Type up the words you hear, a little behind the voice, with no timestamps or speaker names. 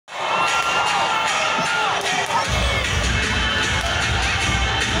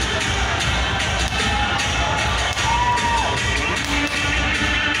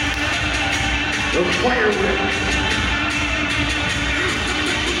fire whip.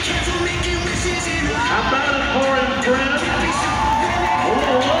 How about it for him, friend? A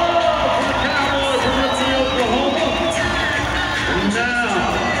little love for the cowboy from Ripley, Oklahoma. And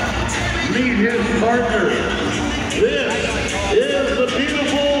now, meet his partner. This is the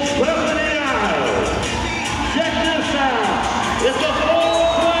beautiful Bethany Iles. Check this out. It's a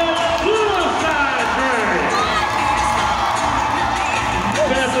full-fledged suicide train.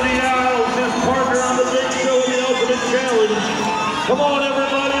 Bethany Iles, his partner on the big show in the Ultimate Challenge. Come on,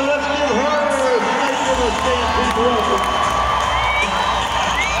 everybody, let's give her a Snake River Stampede welcome.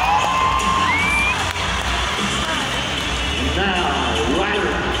 Now,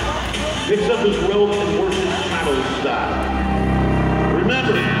 Ryder picks up his rope and works his Chado style.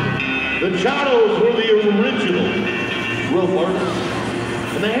 Remember, the Chados were the original rope artists,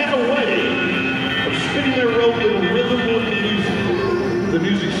 and they had a way of spinning their rope in rhythm with the music. The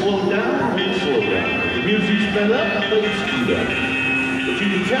music slowed down, they'd slow down. The music sped up, they'd speed up. But you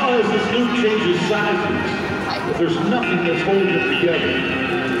can tell as this loop changes sizes that there's nothing that's holding it together.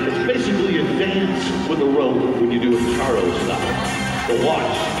 It's basically a dance with a rope when you do it Chado style. But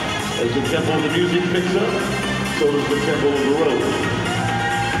watch, as the tempo of the music picks up, so does the tempo of the rope.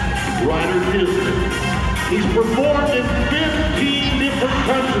 Ryder Kiesner. He's performed in 15 different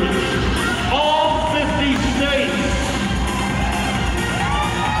countries, all 50 states.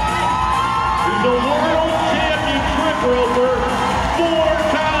 He's a world champion trick roper 4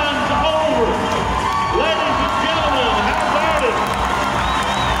 times over. Ladies and gentlemen, how about it?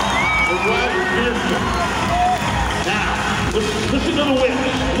 The Ryder Kiesner. Now, listen to the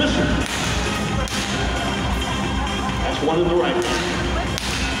whips. Listen. That's one in the right.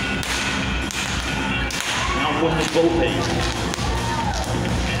 Now one with both hands.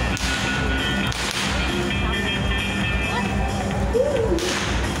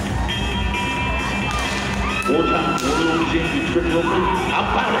 Four times, world champion trick roper. How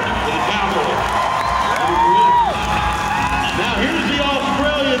about it for the cowboy? Now here's the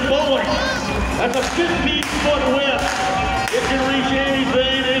Australian bully. That's a 15-foot whip. It can reach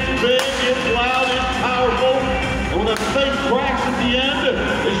anything. It's big, it's loud, it's powerful. And when the thing cracks at the end,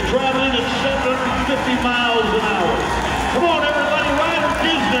 it's traveling at 750 miles an hour. Come on, everybody, Ryder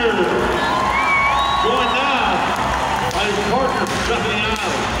Kiesner. Joined now by his partner, Bethany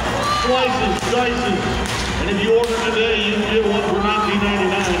Iles. Slices, dices. And if you order today, you can get one for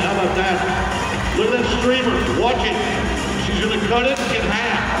 $19.99. How about that? Look at that streamer. Watch it. She's going to cut it in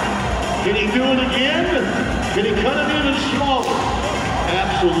half. Can he do it again? Can he cut it even smaller?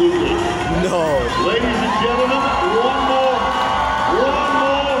 Absolutely. No. Ladies and gentlemen, one more. One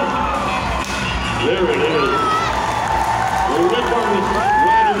more. There it is. The whip artist,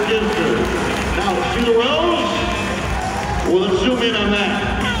 Ryder Kiesner. Now, see the rose? Well, let's zoom in on that.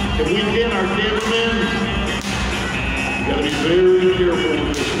 If we can, our cameramen, you gotta be very careful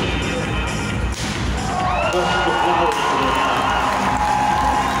with this one.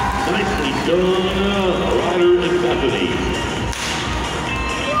 Nicely done, Ryder and Bethany.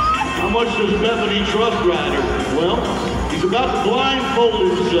 How much does Bethany trust Ryder? Well, he's about to blindfold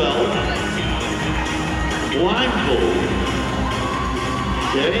himself. Blindfold.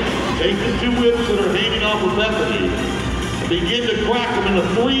 Okay, take the 2 whips that are hanging off of Bethany. Begin to crack them in a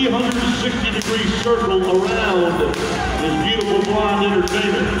 360-degree circle around this beautiful blonde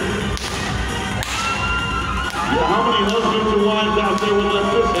entertainer. Yeah, how many husbands and wives out there would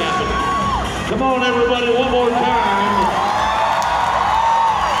let this happen? Come on, everybody, one more time.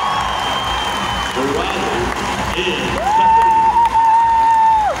 The Ryder is Bethany.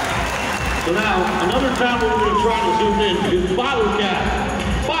 So now, another time we're going to try to zoom in is bottle cap.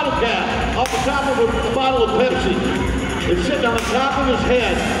 Bottle cap off the top of a bottle of Pepsi. It's sitting on the top of his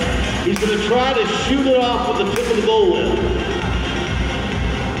head. He's going to try to shoot it off with the tip of the bullwhip.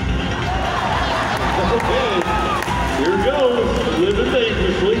 Okay, here it goes. Living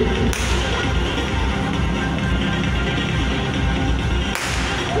dangerously.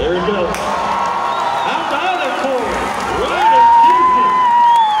 There it goes. How about it for him? Ryder Kiesner.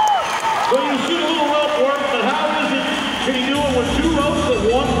 So you see a little rope work, but how is it? Can he do it with 2 ropes at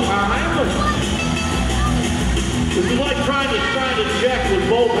one time? This is like trying to sign a check with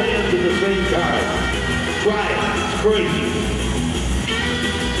both hands at the same time. Try it. It's crazy.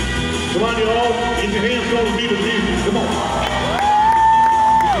 Come on, y'all. Get your hands on the beat of music. Come on.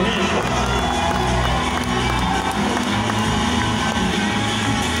 Get your hands on.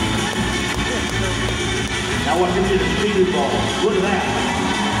 Now watch him get his speed ball. Look at that.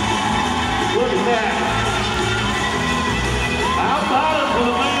 Look at that. How about it for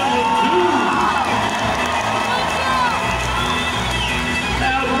the man with 2?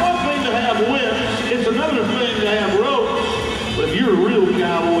 Now, it's one thing to have whips. It's a real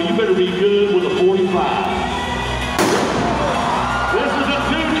cowboy, you better be good with a 45. This is a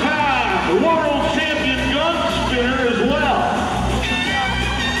two-time world champion gun spinner as well.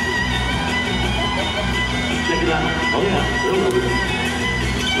 Check it out. Oh yeah, they'll love it.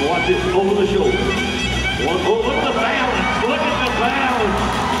 Now watch this, over the shoulder. Oh, look at the balance, look at the balance.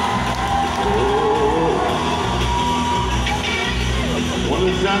 Oh. One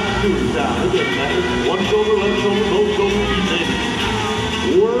at a time, two at a time, it doesn't matter. One shoulder, left shoulder, both shoulders, you name it.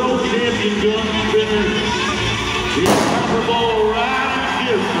 World champion gun spinner, the incomparable Ryan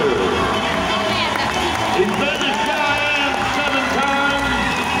Kiesner. He's been to Cheyenne 7 times,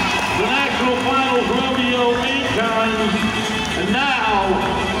 the National Finals Rodeo 8 times, and now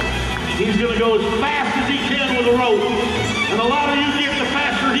he's going to go as fast as he can with a rope. And a lot of you get the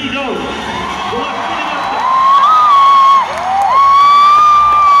faster he goes. So let's get him up there.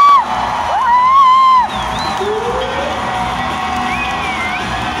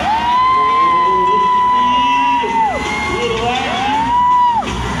 Little action.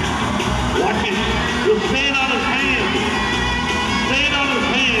 Watch it. He'll stand on his hand. Stand on his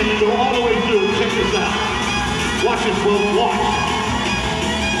hand and go all the way through. Check this out. Watch this, folks. Watch.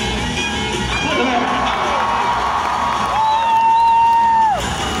 Look at that.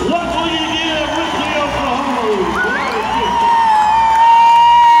 What will you give Ripley, Oklahoma?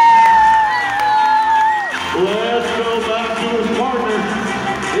 Let's go back to his partner.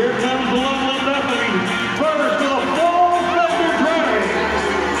 Here comes the lovely Bethany. First with a full fender drag.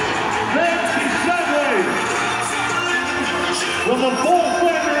 Then she segues with a full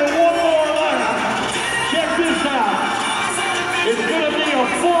fender and one more lap. Check this out. It's going to be a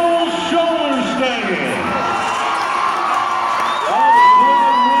full shoulder stand. All the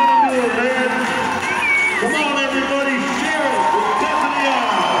blood running to her head. Come on, everybody, share it with Bethany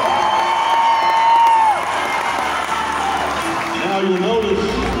Iles. Now you'll notice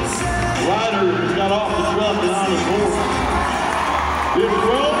Ryder has got off the truck and on his horse. This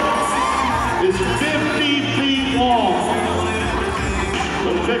rope is 50 feet long.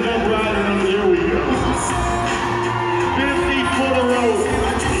 Let's pick up Ryder under there we go. 50-foot of rope.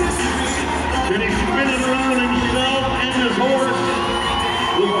 Then he's spinning around himself and his horse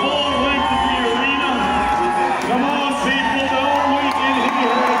the full length of the arena. Come on, people, don't weaken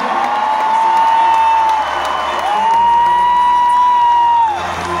here.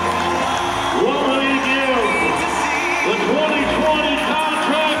 What will he give? The 2020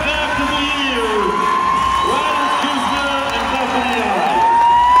 contract after the year. Ryder Kiesner and Bethany Iles.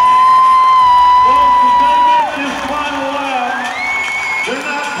 Folks, if they make this final lap, they're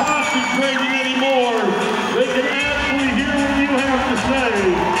not concentrating anymore. They can actually hear what you have to say.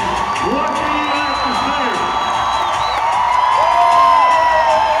 What do you have to say?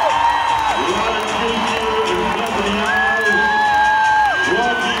 Ryder Kiesner and Bethany Iles,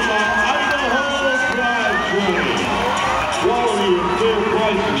 brought to you by Idaho Drivetrain. Quality and fair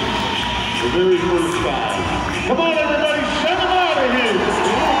prices the very first time. Come on, everybody.